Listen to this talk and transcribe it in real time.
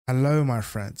Hello, my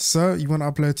friends. So you want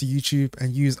to upload to YouTube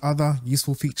and use other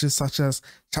useful features such as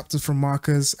chapters from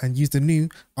markers and use the new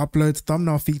upload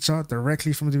thumbnail feature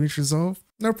directly from Davinci Resolve?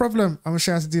 No problem. I'm going to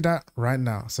show you how to do that right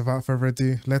now. So without further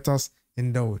ado, let us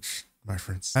indulge, my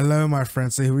friends. Hello, my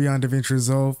friends. So here we are on Davinci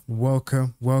Resolve.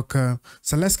 Welcome.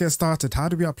 So let's get started. How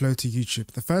do we upload to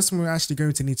YouTube? The first thing we're actually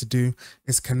going to need to do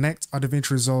is connect our Davinci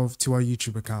Resolve to our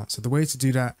YouTube account. So the way to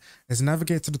do that is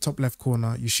navigate to the top left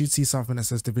corner. You should see something that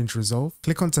says Davinci Resolve.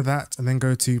 Click onto that and then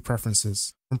go to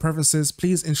Preferences. From Preferences,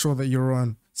 please ensure that you're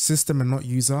on System and not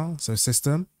User. So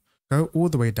System. Go all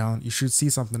the way down. You should see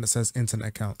something that says Internet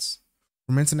Accounts.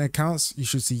 From internet accounts, you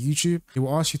should see YouTube. It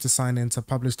will ask you to sign in to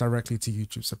publish directly to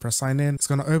YouTube. So press sign in. It's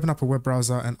going to open up a web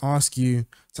browser and ask you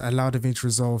to allow Davinci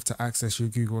Resolve to access your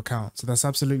Google account. So that's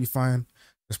absolutely fine.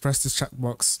 Just press this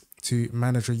checkbox to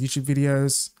manage your YouTube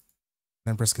videos.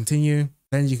 Then press continue.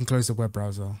 Then you can close the web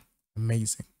browser.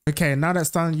 Amazing. Okay, now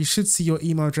that's done, you should see your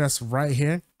email address right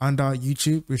here under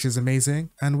YouTube, which is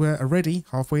amazing. And we're already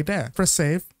halfway there. Press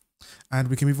save and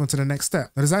we can move on to the next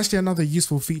step. Now, there's actually another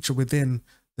useful feature within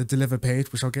the deliver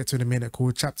page, which I'll get to in a minute,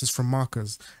 called chapters from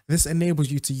markers. This enables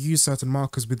you to use certain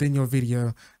markers within your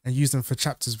video and use them for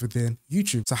chapters within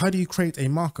YouTube. So how do you create a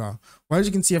marker? Well, as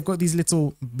you can see, I've got these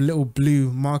little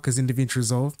blue markers in Davinci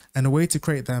Resolve, and the way to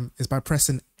create them is by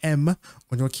pressing M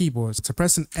on your keyboard. So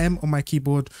pressing M on my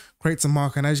keyboard creates a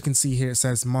marker, and as you can see here, it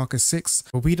says marker 6,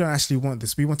 but we don't actually want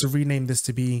this. We want to rename this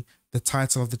to be the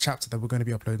title of the chapter that we're going to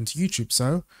be uploading to YouTube.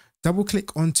 So double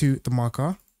click onto the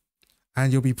marker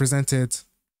and you'll be presented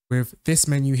with this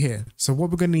menu here. So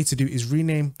what we're going to need to do is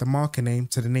rename the marker name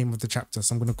to the name of the chapter.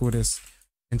 So I'm going to call this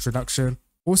introduction.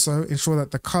 Also ensure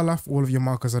that the color for all of your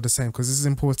markers are the same, because this is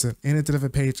important. In the deliver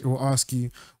page, it will ask you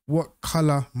what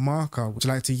color marker would you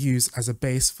like to use as a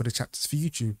base for the chapters for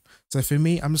YouTube. So for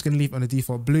me, I'm just going to leave it on the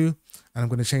default blue, and I'm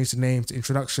going to change the name to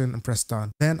introduction and press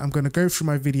done. Then I'm going to go through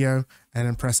my video and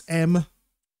then press M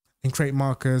and create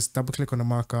markers, double click on the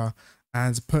marker,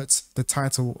 and put the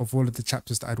title of all of the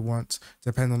chapters that I'd want,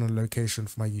 depending on the location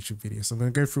for my YouTube video. So I'm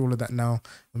going to go through all of that now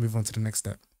and move on to the next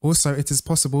step. Also, it is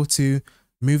possible to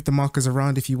move the markers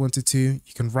around if you wanted to.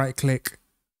 You can right click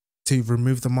to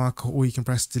remove the marker, or you can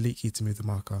press the delete key to move the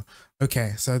marker.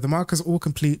 Okay, so the marker's all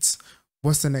complete.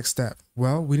 What's the next step?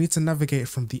 Well, we need to navigate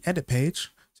from the edit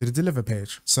page to the deliver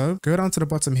page. So go down to the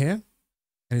bottom here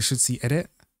and it should see edit.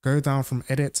 Go down from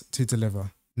edit to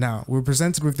deliver. Now, we're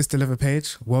presented with this deliver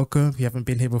page. Welcome. If you haven't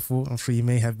been here before, I'm sure you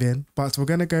may have been. But we're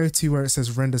going to go to where it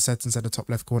says render settings at the top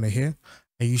left corner here.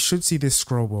 And you should see this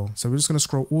scroll wheel. So we're just going to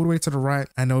scroll all the way to the right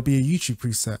and there'll be a YouTube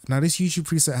preset. Now, this YouTube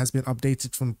preset has been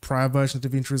updated from prior versions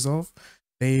of Davinci Resolve.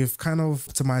 They've kind of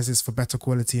optimized this for better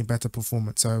quality and better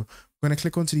performance. So we're going to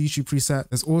click onto the YouTube preset.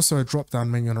 There's also a drop down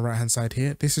menu on the right hand side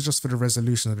here. This is just for the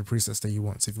resolution of the presets that you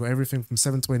want. So if you've got everything from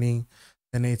 720,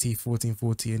 1080,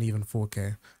 1440, and even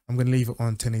 4K. I'm going to leave it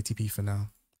on 1080p for now.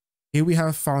 Here we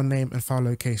have file name and file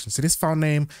location. So this file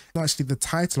name is not actually the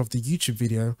title of the YouTube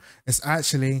video. It's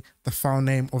actually the file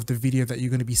name of the video that you're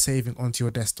going to be saving onto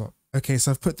your desktop. Okay,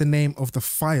 so I've put the name of the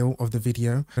file of the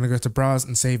video. I'm going to go to browse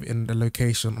and save it in the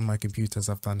location on my computer, as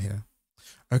I've done here.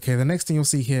 Okay, the next thing you'll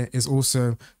see here is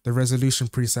also the resolution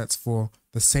presets for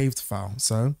the saved file.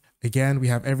 So again, we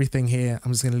have everything here.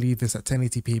 I'm just going to leave this at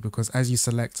 1080p because as you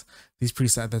select these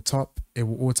presets at the top, it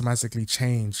will automatically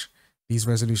change these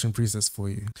resolution presets for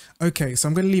you. Okay, so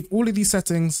I'm going to leave all of these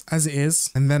settings as it is,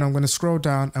 and then I'm going to scroll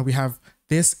down and we have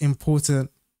this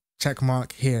important check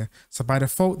mark here. So by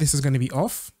default, this is going to be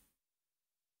off.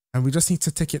 And we just need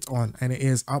to tick it on, and it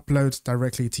is upload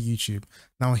directly to YouTube.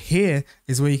 Now here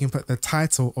is where you can put the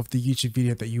title of the YouTube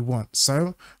video that you want. So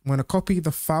I'm going to copy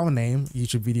the file name,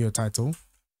 YouTube video title,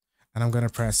 and I'm going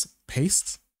to press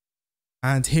paste.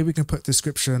 And here we can put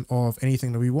description of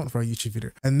anything that we want for our YouTube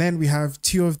video. And then we have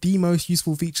two of the most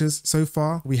useful features so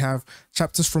far. We have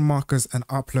chapters from markers and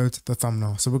upload the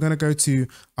thumbnail. So we're going to go to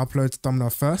upload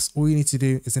thumbnail first. All you need to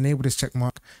do is enable this check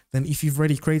mark. Then if you've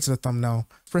already created a thumbnail,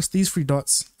 press these three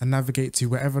dots and navigate to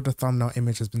wherever the thumbnail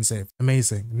image has been saved.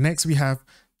 Amazing. Next, we have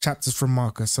chapters from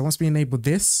markers. So once we enable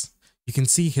this, you can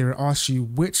see here it asks you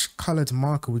which colored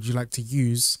marker would you like to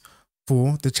use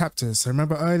for the chapters. So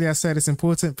remember earlier I said it's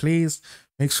important, please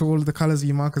make sure all of the colors of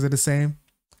your markers are the same.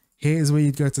 Here is where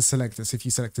you'd go to select this. If you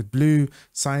selected blue,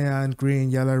 cyan, green,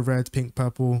 yellow, red, pink,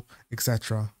 purple,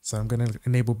 etc. So I'm going to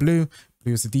enable blue.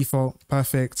 Blue is the default.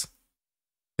 Perfect.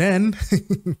 Then,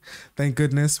 thank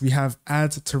goodness, we have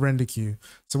add to render queue.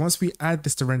 So once we add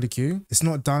this to render queue, it's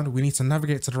not done. We need to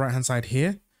navigate to the right hand side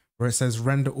here where it says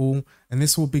render all, and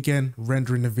this will begin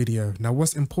rendering the video. Now,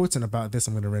 what's important about this,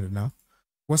 I'm going to render now.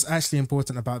 What's actually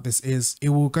important about this is it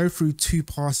will go through two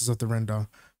passes of the render.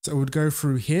 So it would go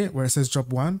through here where it says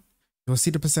job 1. You'll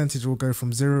see the percentage will go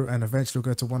from 0 and eventually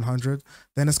will go to 100.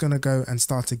 Then it's going to go and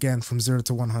start again from 0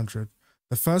 to 100.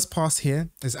 The first pass here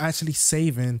is actually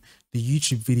saving the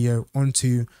YouTube video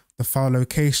onto the file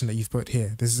location that you've put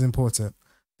here. This is important.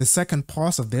 The second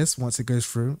pass of this, once it goes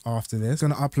through after this, is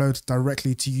going to upload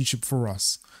directly to YouTube for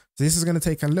us. So this is going to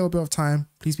take a little bit of time.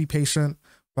 Please be patient,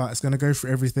 but it's going to go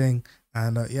through everything.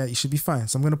 And yeah, you should be fine.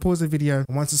 So I'm going to pause the video.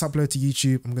 And once it's uploaded to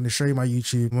YouTube, I'm going to show you my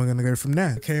YouTube and we're going to go from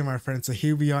there. Okay, my friends. So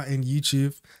here we are in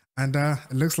YouTube. And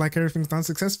it looks like everything's done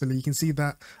successfully. You can see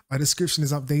that our description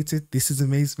is updated. This is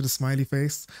amazing with a smiley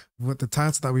face, with the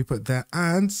title that we put there.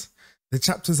 And the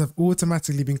chapters have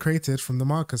automatically been created from the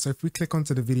marker. So if we click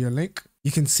onto the video link,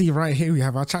 you can see right here we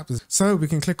have our chapters. So we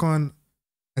can click on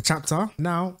a chapter.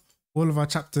 Now, all of our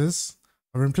chapters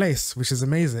are in place, which is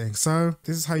amazing. So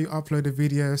this is how you upload a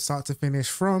video start to finish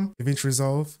from Davinci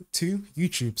Resolve to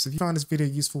YouTube. So if you found this video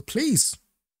useful, please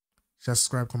share,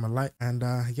 subscribe, comment, like, and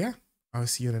yeah, I'll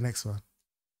see you in the next one.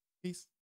 Peace.